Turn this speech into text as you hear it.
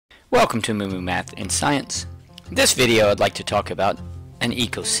Welcome to Moo Math and Science. In this video I'd like to talk about an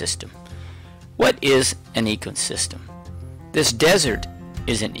ecosystem. What is an ecosystem? This desert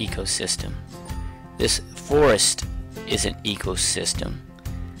is an ecosystem. This forest is an ecosystem.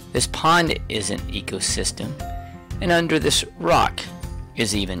 This pond is an ecosystem. And under this rock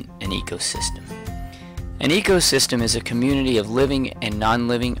is even an ecosystem. An ecosystem is a community of living and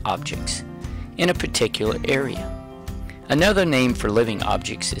non-living objects in a particular area. Another name for living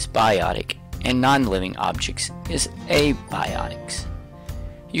objects is biotic, and non-living objects is abiotics.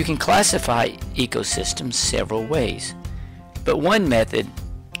 You can classify ecosystems several ways, but one method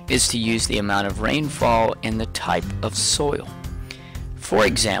is to use the amount of rainfall and the type of soil. For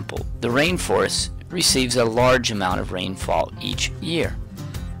example, the rainforest receives a large amount of rainfall each year,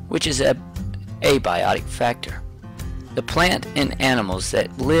 which is an abiotic factor. The plant and animals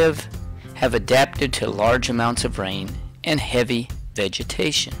that live have adapted to large amounts of rain and heavy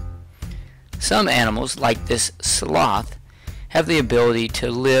vegetation. Some animals, like this sloth, have the ability to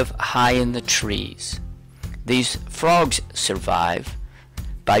live high in the trees. These frogs survive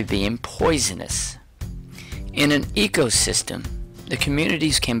by being poisonous. In an ecosystem, the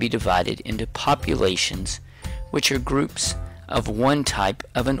communities can be divided into populations, which are groups of one type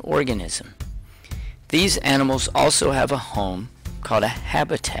of an organism. These animals also have a home called a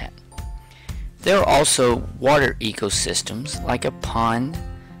habitat. There are also water ecosystems like a pond,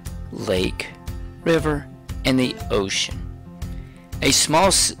 lake, river, and the ocean. A small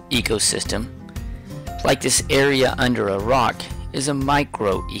ecosystem, like this area under a rock, is a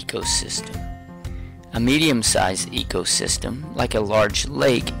micro-ecosystem. A medium-sized ecosystem, like a large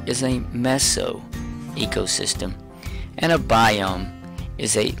lake, is a meso-ecosystem, and a biome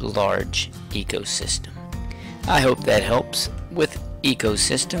is a large ecosystem. I hope that helps with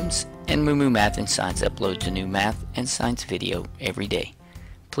ecosystems, and Moo Math and Science uploads a new math and science video every day.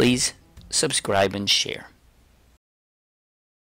 Please subscribe and share.